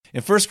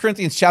In 1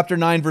 Corinthians chapter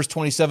 9, verse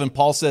 27,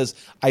 Paul says,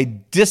 I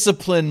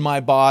discipline my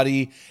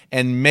body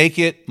and make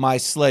it my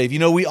slave. You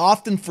know, we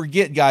often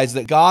forget, guys,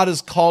 that God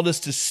has called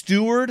us to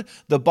steward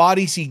the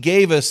bodies he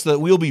gave us so that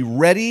we'll be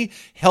ready,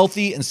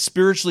 healthy, and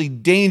spiritually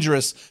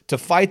dangerous to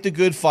fight the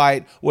good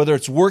fight, whether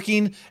it's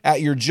working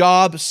at your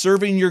job,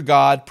 serving your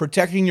God,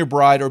 protecting your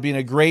bride, or being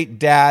a great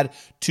dad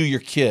to your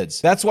kids.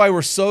 That's why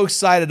we're so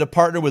excited to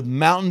partner with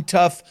Mountain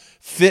Tough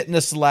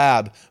Fitness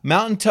Lab.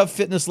 Mountain Tough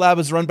Fitness Lab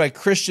is run by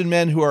Christian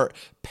men who are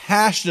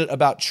passionate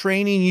about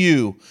training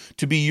you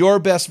to be your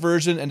best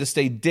version and to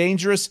stay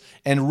dangerous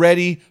and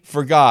ready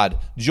for God.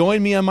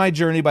 Join me on my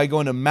journey by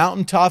going to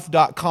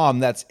mountaintough.com.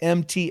 That's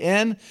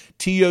MTNTOUGH,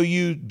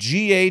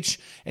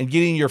 and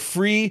getting your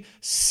free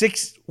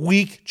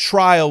 6-week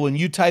trial when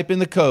you type in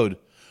the code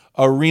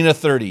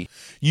ARENA30.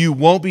 You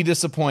won't be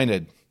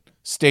disappointed.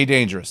 Stay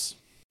dangerous.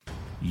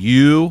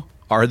 You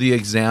are the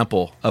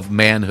example of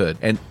manhood,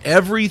 and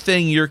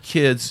everything your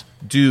kids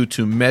do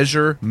to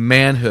measure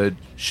manhood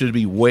should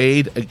be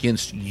weighed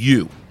against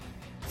you.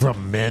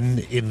 From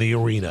Men in the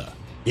Arena,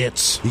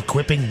 it's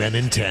Equipping Men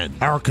in 10.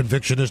 Our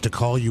conviction is to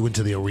call you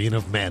into the arena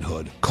of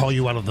manhood, call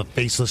you out of the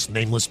faceless,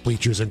 nameless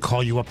bleachers, and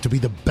call you up to be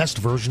the best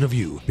version of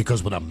you,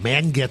 because when a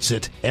man gets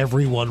it,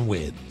 everyone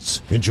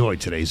wins. Enjoy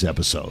today's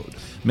episode.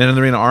 Men in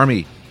the Arena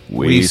Army,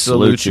 we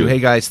salute you. Hey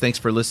guys, thanks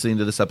for listening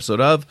to this episode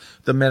of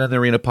the Men in the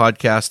Arena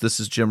podcast. This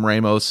is Jim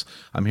Ramos.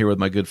 I'm here with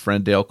my good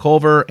friend Dale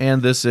Culver,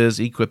 and this is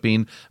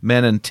Equipping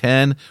Men in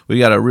 10. We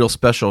got a real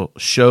special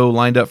show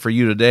lined up for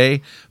you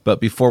today,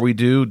 but before we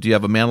do you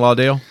have a man law,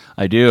 Dale?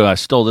 I do. I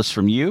stole this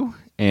from you,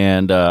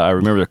 and I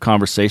remember the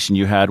conversation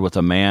you had with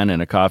a man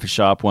in a coffee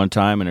shop one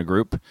time in a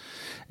group,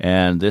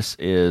 and this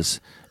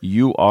is,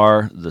 you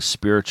are the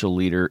spiritual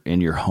leader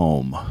in your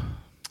home.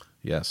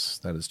 Yes,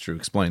 that is true.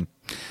 Explain.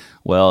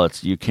 Well,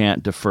 you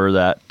can't defer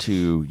that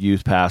to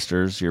youth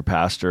pastors, your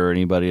pastor, or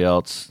anybody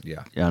else.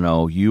 Yeah. You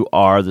know, you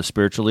are the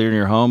spiritual leader in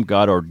your home.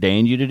 God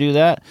ordained you to do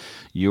that.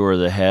 You are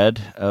the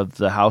head of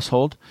the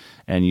household,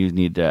 and you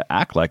need to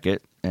act like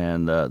it,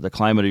 and the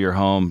climate of your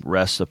home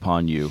rests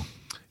upon you.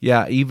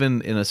 Yeah,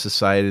 even in a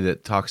society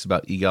that talks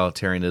about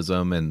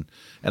egalitarianism,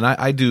 and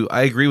I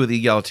agree with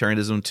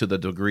egalitarianism to the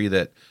degree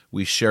that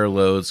we share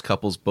loads.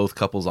 Both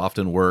couples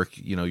often work.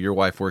 You know, your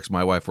wife works,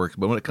 my wife works.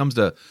 But when it comes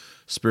to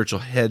spiritual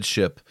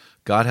headship,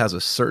 God has a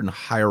certain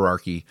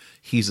hierarchy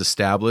he's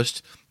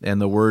established,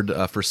 and the word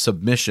for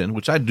submission,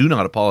 which I do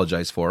not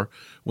apologize for,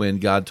 when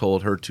God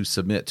told her to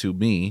submit to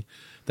me,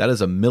 that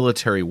is a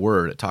military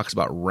word. It talks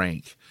about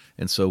rank,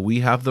 and so we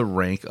have the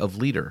rank of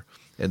leader,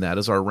 and that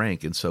is our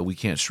rank, and so we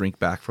can't shrink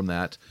back from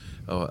that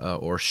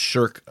or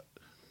shirk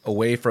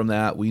away from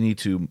that. We need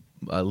to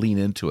lean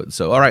into it.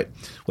 So, all right.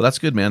 Well, that's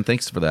good, man.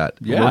 Thanks for that.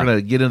 Yeah. We're going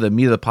to get into the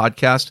meat of the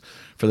podcast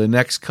for the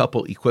next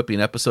couple equipping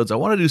episodes. I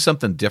want to do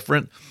something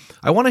different.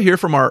 I want to hear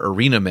from our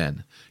arena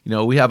men. You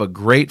know, we have a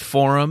great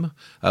forum.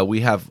 We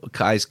have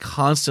guys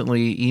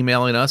constantly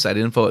emailing us at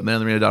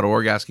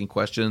info@meninthearena.org, asking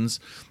questions,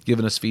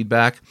 giving us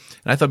feedback.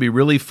 And I thought it'd be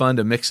really fun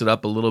to mix it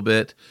up a little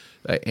bit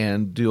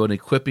and do a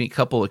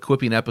couple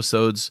equipping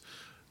episodes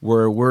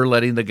where we're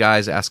letting the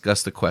guys ask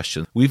us the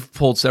question. We've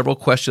pulled several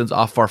questions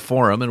off our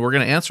forum, and we're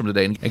going to answer them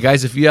today. And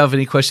guys, if you have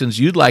any questions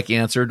you'd like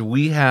answered,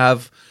 we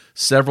have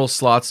several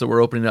slots that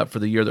we're opening up for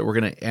the year that we're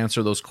going to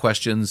answer those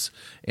questions,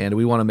 and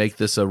we want to make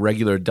this a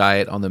regular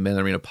diet on the Men in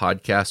the Arena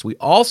podcast. We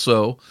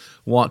also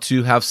want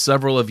to have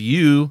several of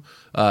you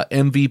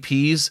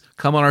MVPs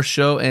come on our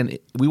show, and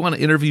we want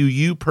to interview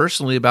you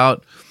personally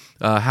about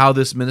how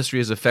this ministry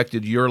has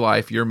affected your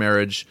life, your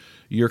marriage,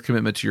 your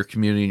commitment to your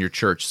community and your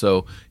church.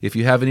 So if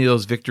you have any of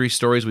those victory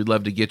stories, we'd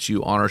love to get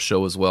you on our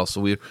show as well. So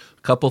we have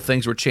a couple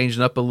things we're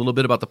changing up a little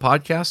bit about the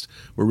podcast.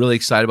 We're really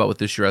excited about what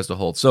this year has to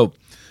hold. So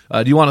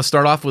do you want to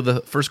start off with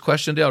the first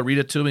question, Dale? Read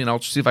it to me, and I'll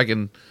see if I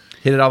can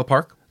hit it out of the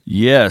park.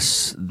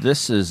 Yes,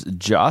 this is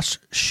Josh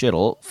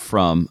Schittle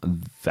from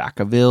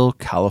Vacaville,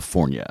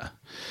 California.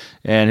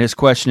 And his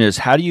question is,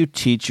 how do you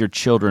teach your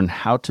children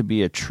how to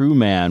be a true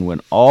man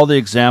when all the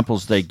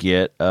examples they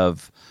get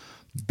of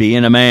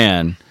being a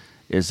man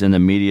is in the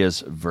media's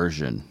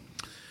version?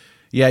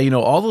 Yeah, you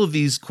know, all of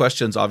these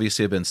questions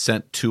obviously have been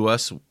sent to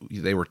us.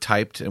 They were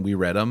typed and we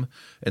read them.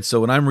 And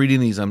so when I'm reading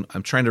these, I'm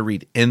trying to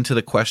read into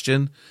the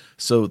question.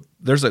 So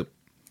there's a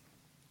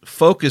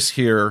focus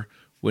here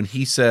when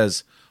he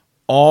says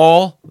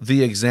all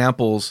the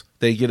examples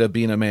they get of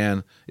being a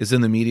man is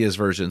in the media's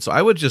version. So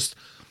I would just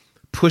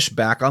push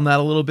back on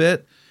that a little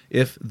bit.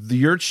 If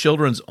your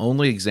children's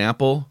only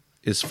example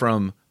is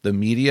from the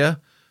media,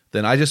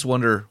 then I just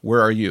wonder,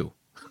 where are you?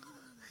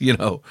 You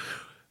know,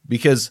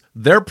 because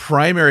their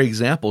primary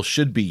example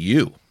should be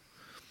you.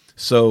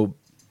 So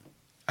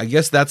I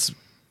guess that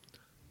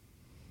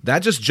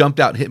just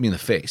jumped out and hit me in the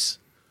face.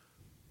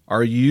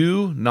 Are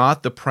you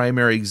not the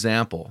primary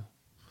example?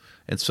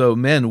 And so,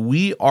 men,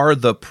 we are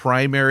the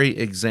primary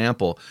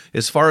example.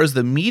 As far as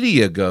the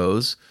media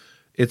goes,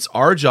 it's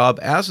our job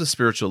as the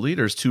spiritual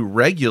leaders to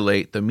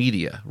regulate the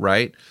media,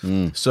 right?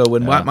 So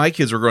when my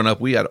kids were growing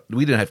up, we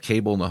didn't have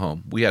cable in the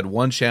home. We had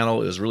one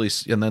channel. It was really,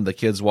 and then the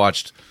kids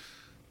watched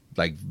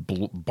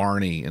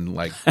Barney and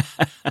like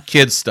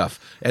kids stuff.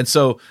 And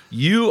so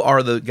you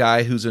are the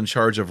guy who's in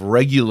charge of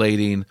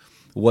regulating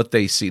what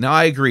they see. Now,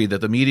 I agree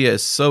that the media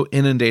is so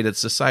inundated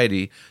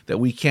society that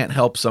we can't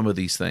help some of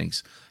these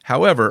things.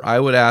 However, I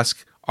would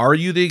ask, are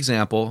you the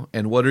example,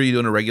 and what are you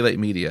doing to regulate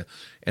media?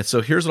 And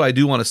so here's what I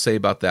do want to say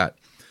about that.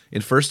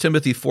 In 1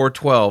 Timothy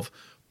 4:12,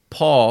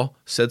 Paul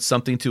said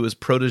something to his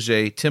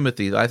protege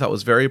Timothy that I thought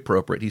was very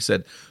appropriate. He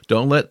said,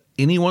 don't let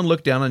anyone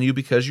look down on you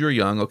because you're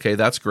young. Okay,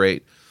 that's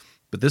great.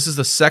 But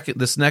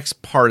this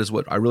next part is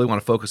what I really want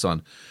to focus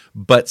on.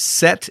 But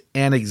set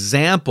an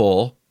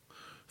example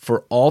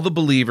for all the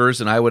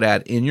believers, and I would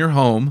add in your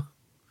home,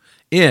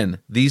 in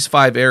these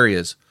 5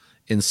 areas: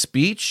 in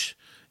speech,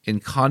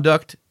 in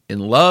conduct, in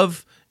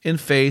love, in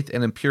faith,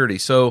 and in purity.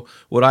 So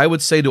what I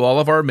would say to all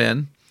of our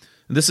men,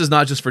 and this is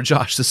not just for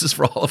Josh, this is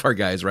for all of our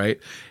guys, right?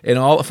 And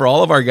for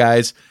all of our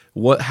guys,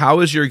 how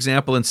is your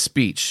example in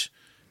speech?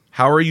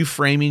 How are you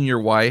framing your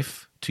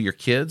wife to your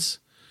kids?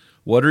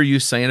 What are you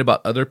saying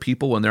about other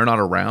people when they're not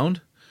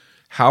around?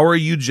 How are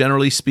you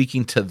generally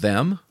speaking to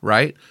them,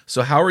 right?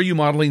 So how are you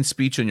modeling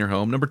speech in your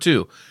home? Number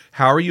 2,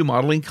 how are you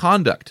modeling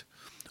conduct?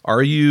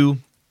 Are you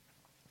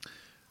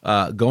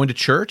going to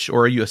church,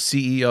 or are you a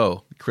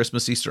CEO,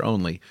 Christmas, Easter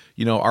only?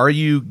 Are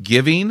you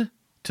giving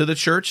to the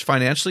church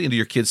financially, and do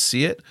your kids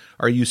see it?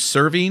 Are you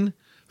serving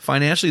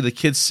financially? The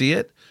kids see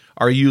it?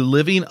 Are you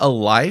living a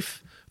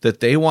life that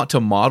they want to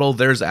model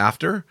theirs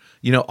after?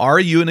 Are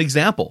you an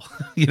example?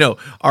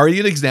 Are you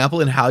an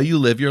example in how you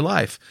live your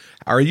life?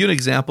 Are you an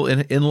example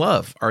in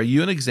love? Are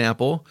you an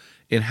example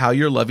in how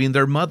you're loving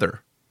their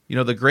mother?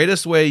 The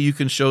greatest way you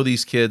can show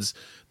these kids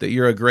that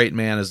you're a great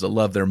man is to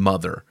love their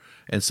mother.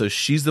 And so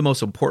she's the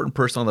most important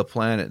person on the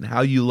planet, and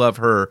how you love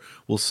her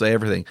will say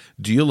everything.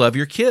 Do you love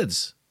your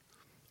kids?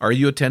 Are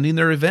you attending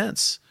their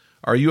events?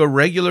 Are you a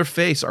regular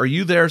face? Are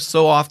you there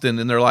so often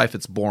in their life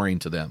it's boring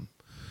to them?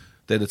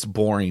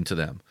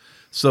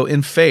 So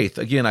in faith,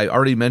 again, I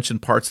already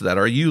mentioned parts of that.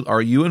 Are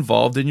you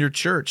involved in your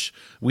church?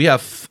 We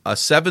have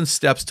 7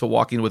 steps to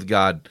walking with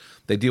God.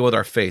 They deal with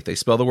our faith. They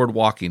spell the word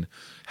walking.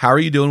 How are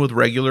you doing with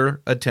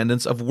regular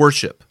attendance of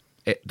worship?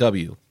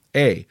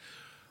 A.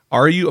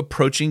 Are you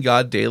approaching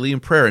God daily in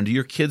prayer? And do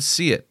your kids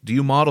see it? Do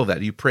you model that?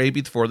 Do you pray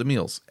before the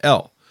meals?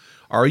 L.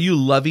 Are you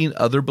loving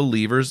other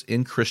believers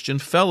in Christian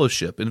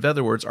fellowship? In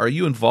other words, are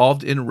you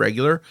involved in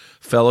regular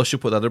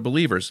fellowship with other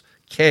believers?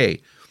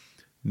 K.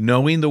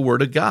 Knowing the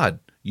Word of God.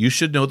 You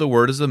should know the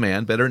Word as a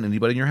man better than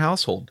anybody in your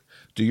household.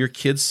 Do your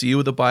kids see you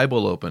with the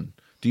Bible open?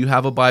 Do you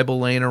have a Bible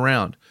laying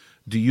around?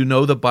 Do you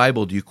know the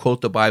Bible? Do you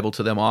quote the Bible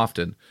to them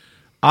often?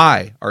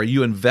 I. Are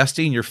you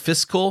investing your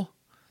fiscal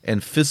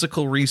and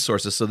physical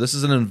resources? So this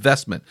is an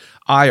investment.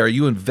 Are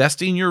you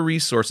investing your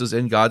resources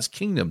in God's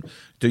kingdom?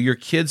 Do your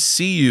kids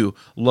see you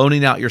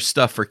loaning out your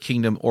stuff for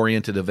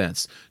kingdom-oriented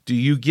events? Do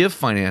you give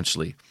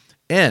financially?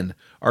 N.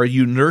 Are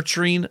you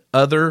nurturing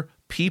other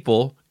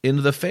people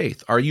into the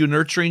faith? Are you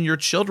nurturing your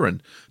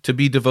children to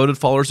be devoted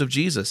followers of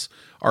Jesus?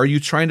 Are you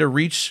trying to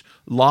reach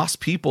lost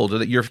people so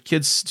that your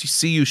kids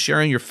see you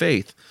sharing your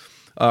faith?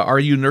 Are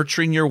you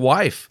nurturing your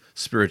wife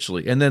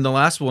spiritually? And then the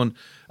last one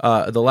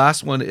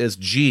is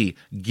G,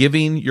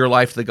 giving your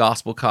life to the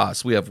gospel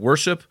cause. We have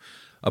worship,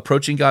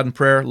 approaching God in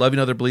prayer, loving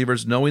other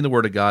believers, knowing the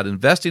Word of God,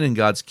 investing in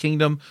God's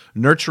kingdom,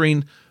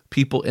 nurturing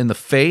people in the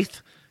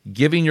faith,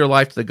 giving your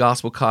life to the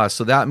gospel cause.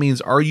 So that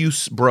means, are you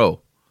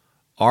sold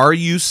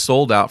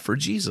out for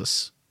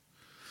Jesus?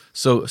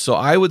 So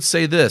I would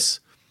say this: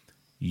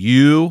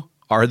 you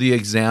are the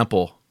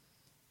example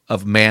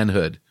of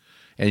manhood,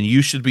 and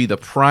you should be the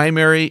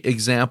primary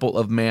example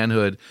of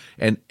manhood,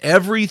 and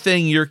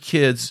everything your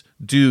kids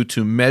do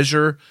to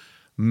measure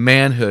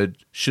manhood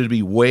should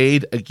be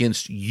weighed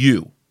against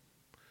you.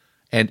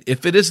 And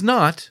if it is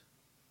not,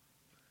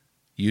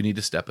 you need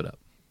to step it up.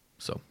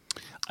 So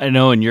I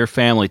know in your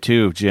family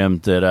too, Jim,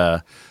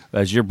 that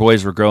as your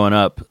boys were growing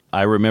up,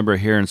 I remember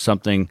hearing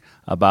something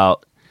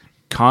about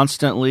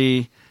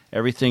constantly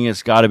everything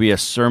has got to be a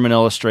sermon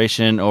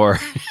illustration, or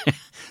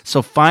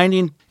so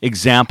finding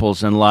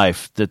examples in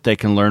life that they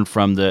can learn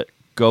from that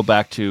go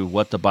back to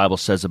what the Bible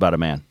says about a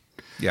man.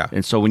 Yeah.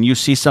 And so when you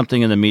see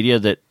something in the media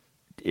that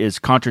is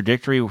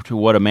contradictory to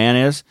what a man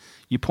is,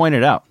 you point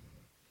it out.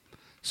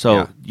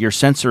 So you're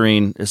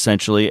censoring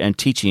essentially and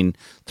teaching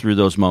through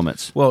those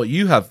moments. Well,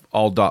 you have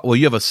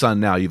you have a son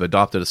now. You've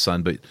adopted a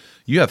son, but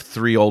you have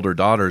 3 older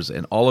daughters,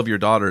 and all of your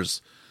daughters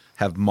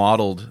have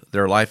modeled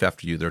their life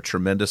after you. They're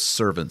tremendous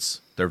servants.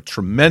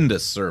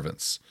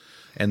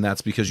 And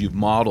that's because you've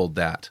modeled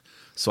that.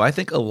 So I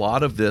think a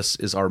lot of this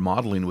is our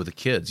modeling with the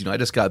kids. I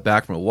just got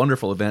back from a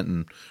wonderful event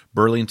in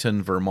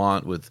Burlington,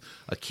 Vermont, with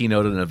a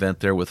keynote at an event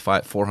there with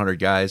 400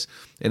 guys,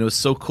 and it was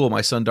so cool.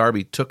 My son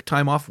Darby took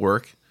time off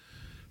work,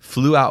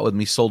 flew out with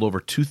me, sold over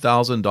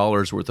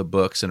 $2,000 worth of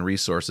books and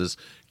resources,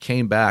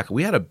 came back.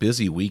 We had a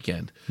busy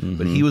weekend,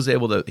 but he was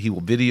able to, he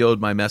videoed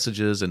my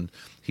messages, and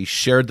he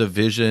shared the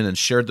vision and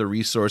shared the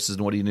resources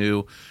and what he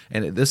knew.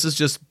 And this is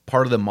just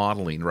part of the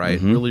modeling, right?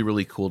 Really,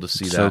 really cool to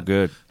see so that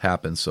good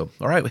happen. So,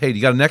 all right. Hey,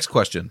 you got a next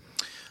question?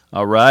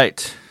 All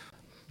right.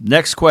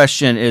 Next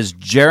question is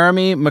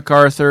Jeremy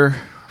MacArthur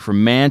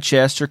from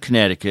Manchester,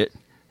 Connecticut.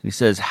 He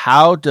says,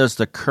 how does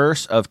the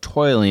curse of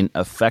toiling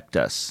affect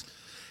us?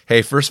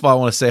 Hey, first of all, I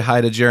want to say hi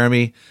to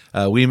Jeremy.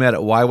 We met at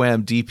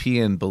YWAM DP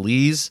in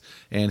Belize,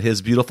 and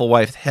his beautiful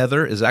wife,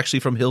 Heather, is actually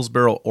from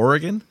Hillsboro,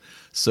 Oregon.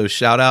 So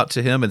shout out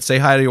to him, and say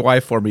hi to your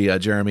wife for me,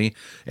 Jeremy.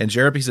 And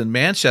Jeremy's in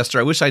Manchester.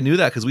 I wish I knew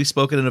that because we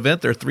spoke at an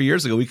event there 3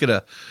 years ago. We could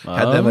have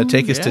had them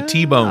take us to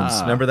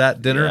T-Bones. Remember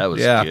that dinner? That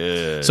was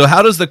good. So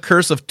how does the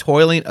curse of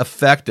toiling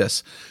affect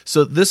us?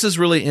 So this is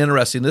really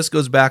interesting. This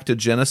goes back to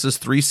Genesis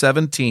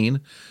 3:17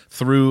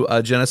 through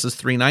Genesis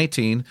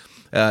 3:19.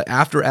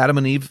 After Adam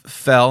and Eve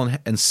fell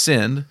and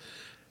sinned,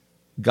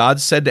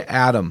 God said to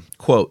Adam,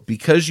 quote,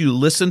 because you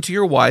listened to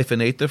your wife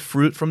and ate the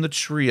fruit from the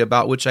tree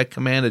about which I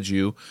commanded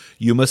you,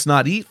 you must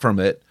not eat from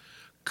it.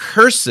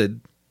 Cursed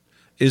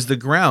is the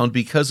ground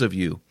because of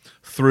you.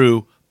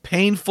 Through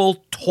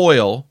painful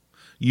toil,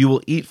 you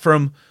will eat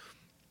from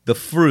the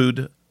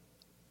fruit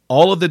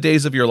all of the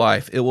days of your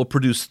life. It will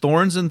produce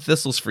thorns and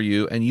thistles for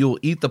you, and you will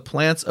eat the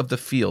plants of the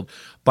field.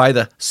 By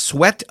the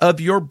sweat of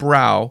your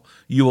brow,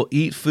 you will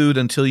eat food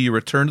until you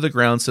return to the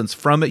ground, since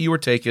from it you were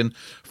taken.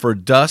 For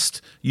dust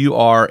you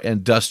are,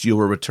 and dust you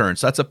will return.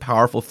 So that's a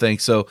powerful thing.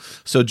 So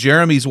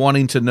Jeremy's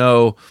wanting to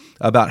know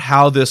about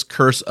how this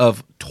curse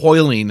of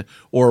toiling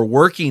or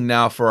working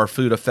now for our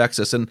food affects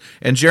us. And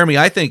Jeremy,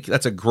 I think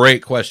that's a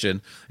great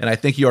question, and I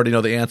think you already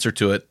know the answer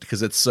to it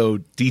because it's so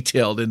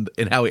detailed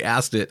in how he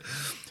asked it.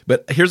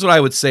 But here's what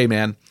I would say,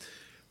 man.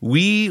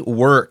 We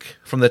work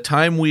from the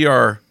time we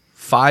are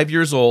 5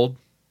 years old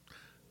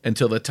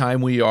until the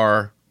time we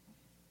are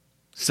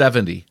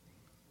 70.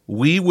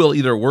 We will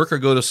either work or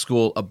go to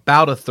school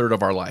about a third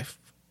of our life.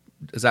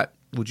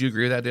 Would you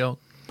agree with that, Dale?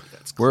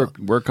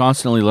 We're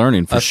constantly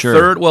learning, for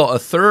sure. A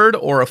third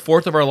or a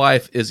fourth of our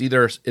life is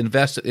either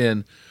invested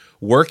in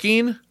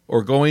working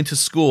or going to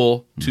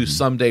school to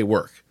someday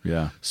work.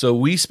 Yeah. So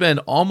we spend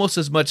almost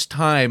as much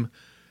time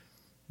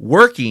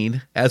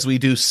working as we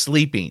do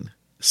sleeping.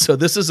 So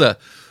this is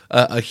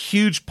a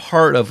huge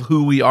part of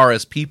who we are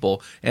as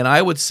people. And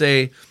I would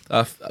say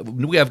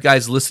we have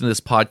guys listening to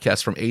this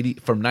podcast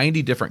from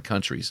 90 different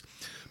countries.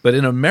 But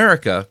in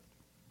America,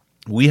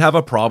 we have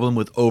a problem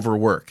with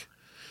overwork.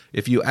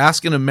 If you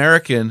ask an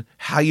American,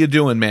 how you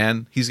doing,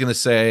 man? He's going to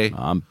say,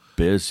 I'm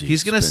busy.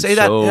 He's going to say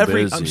that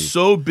I'm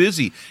so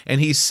busy.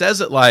 And he says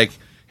it like,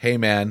 hey,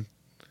 man,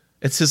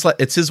 it's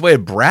his way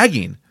of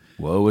bragging.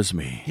 Woe is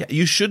me. Yeah,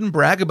 you shouldn't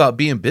brag about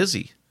being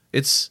busy.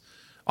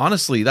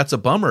 Honestly, that's a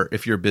bummer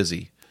if you're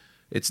busy.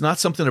 It's not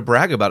something to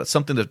brag about. It's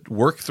something to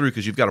work through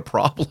because you've got a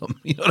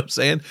problem. You know what I'm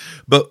saying?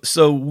 But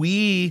so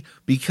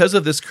because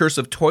of this curse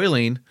of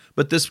toiling,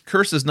 but this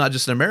curse is not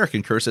just an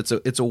American curse. It's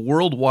a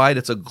worldwide,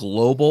 it's a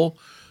global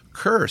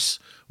curse.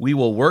 We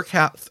will work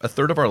a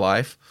third of our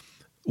life.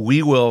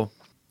 We will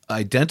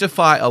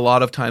identify a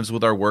lot of times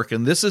with our work.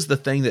 And this is the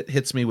thing that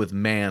hits me with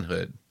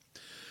manhood.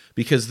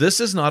 Because this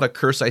is not a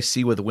curse I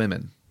see with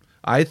women.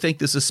 I think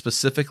this is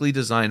specifically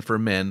designed for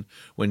men.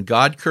 When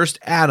God cursed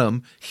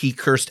Adam, he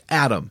cursed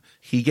Adam.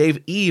 He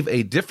gave Eve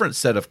a different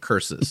set of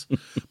curses.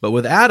 But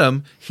with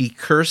Adam, he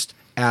cursed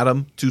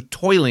Adam to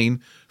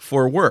toiling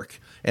for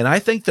work. And I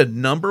think the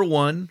number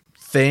one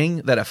thing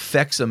that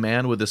affects a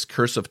man with this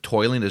curse of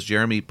toiling, as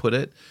Jeremy put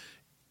it,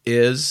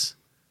 is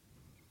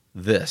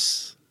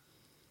this.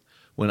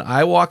 When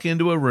I walk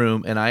into a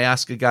room and I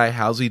ask a guy,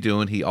 how's he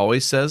doing? He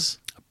always says,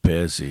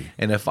 busy.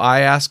 And if I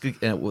ask,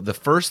 the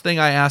first thing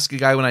I ask a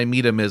guy when I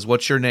meet him is,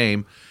 what's your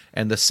name?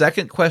 And the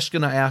second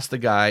question I ask the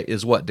guy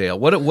is, what, Dale?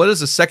 What is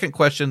the second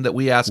question that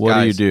we ask guys? What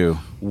do you do?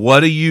 What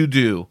do you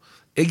do?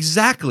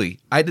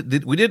 Exactly.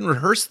 We didn't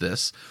rehearse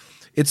this.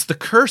 It's the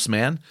curse,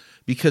 man.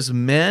 Because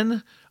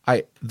men,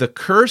 the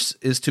curse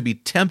is to be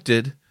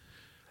tempted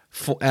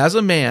as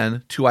a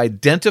man to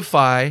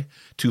identify,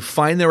 to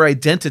find their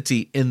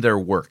identity in their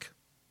work.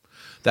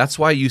 That's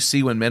why you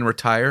see when men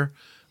retire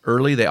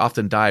early, they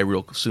often die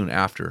real soon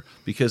after,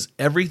 because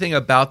everything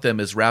about them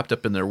is wrapped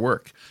up in their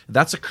work.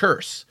 That's a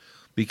curse,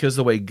 because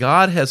the way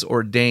God has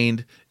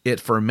ordained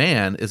it for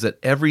man is that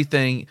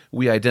everything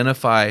we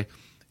identify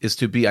is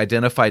to be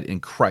identified in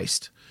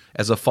Christ,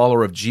 as a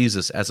follower of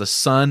Jesus, as a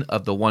son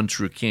of the one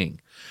true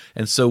King.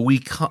 And so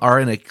we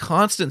are in a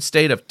constant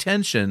state of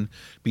tension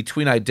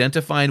between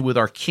identifying with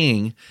our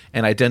King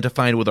and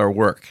identifying with our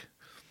work.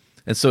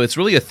 And so it's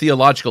really a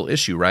theological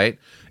issue, right?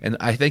 And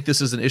I think this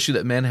is an issue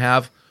that men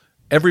have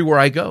everywhere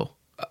I go.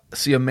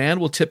 See, a man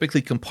will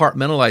typically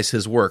compartmentalize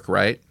his work,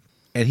 right?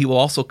 And he will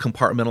also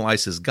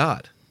compartmentalize his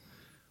God.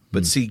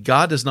 But see,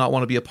 God does not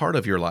want to be a part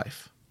of your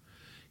life.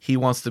 He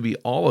wants to be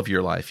all of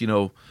your life. You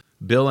know,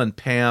 Bill and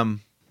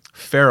Pam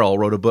Farrell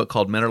wrote a book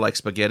called Men Are Like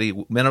Spaghetti.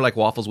 Men Are Like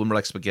Waffles, Women Are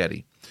Like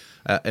Spaghetti.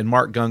 And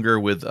Mark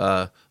Gungor with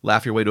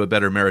Laugh Your Way to a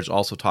Better Marriage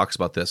also talks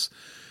about this.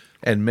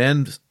 And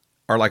men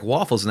are like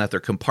waffles in that they're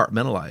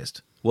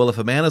compartmentalized. Well, if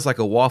a man is like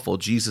a waffle,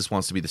 Jesus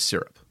wants to be the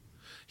syrup.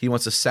 He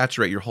wants to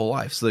saturate your whole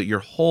life so that your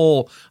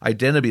whole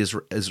identity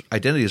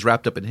is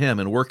wrapped up in him,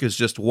 and work is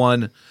just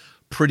one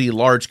pretty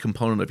large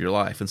component of your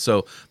life. And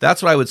so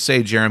that's what I would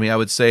say, Jeremy. I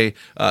would say,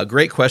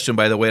 great question,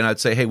 by the way. And I'd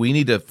say, hey, we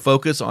need to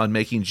focus on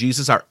making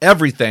Jesus our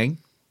everything.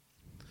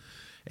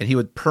 And he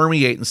would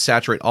permeate and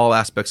saturate all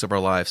aspects of our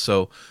lives.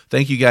 So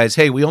thank you guys.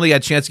 Hey, we only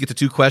had a chance to get to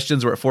 2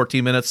 questions. We're at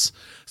 14 minutes.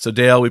 So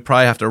Dale, we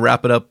probably have to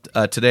wrap it up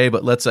today,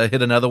 but let's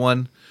hit another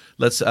one.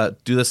 Let's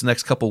do this the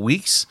next couple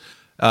weeks.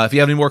 If you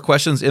have any more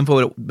questions,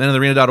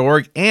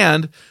 info@meninthearena.org.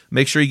 And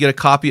make sure you get a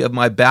copy of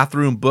my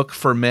bathroom book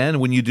for men.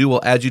 When you do,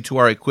 we'll add you to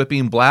our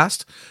equipping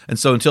blast. And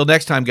so until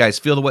next time, guys,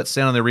 feel the wet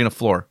sand on the arena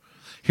floor.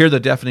 Hear the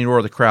deafening roar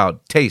of the crowd.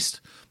 Taste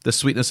the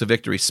sweetness of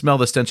victory. Smell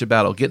the stench of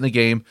battle. Get in the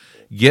game.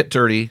 Get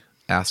dirty.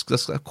 Ask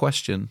us a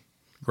question.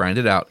 Grind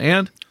it out.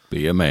 And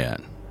be a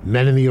man.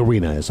 Men in the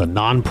Arena is a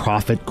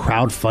non-profit,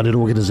 crowd-funded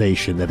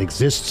organization that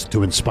exists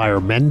to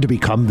inspire men to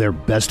become their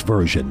best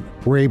version.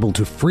 We're able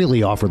to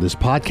freely offer this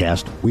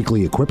podcast,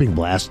 weekly equipping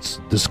blasts,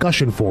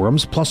 discussion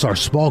forums, plus our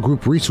small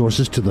group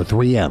resources to the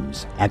 3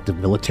 M's: active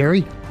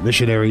military,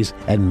 missionaries,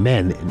 and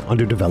men in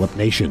underdeveloped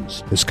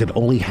nations. This could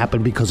only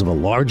happen because of a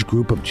large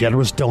group of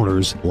generous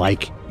donors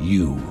like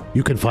you.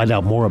 You can find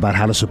out more about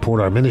how to support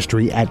our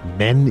ministry at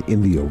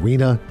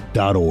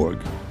meninthearena.org.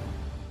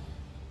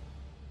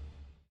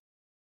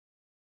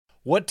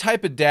 What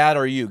type of dad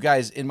are you?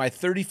 Guys, in my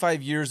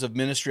 35 years of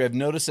ministry, I've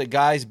noticed that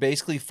guys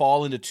basically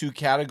fall into 2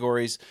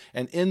 categories.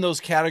 And in those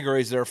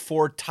categories, there are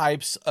 4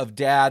 types of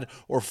dad,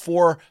 or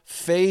 4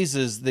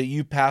 phases that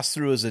you pass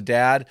through as a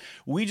dad.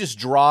 We just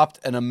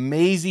dropped an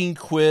amazing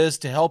quiz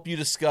to help you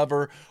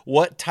discover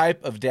what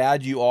type of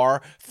dad you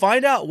are.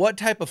 Find out what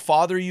type of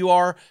father you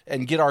are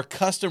and get our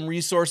custom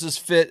resources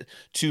fit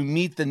to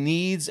meet the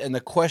needs and the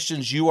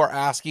questions you are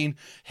asking.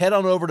 Head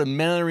on over to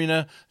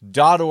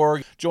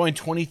meninthearena.org. Join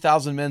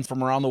 20,000 men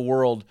from around the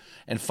world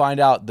and find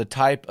out the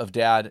type of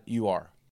dad you are.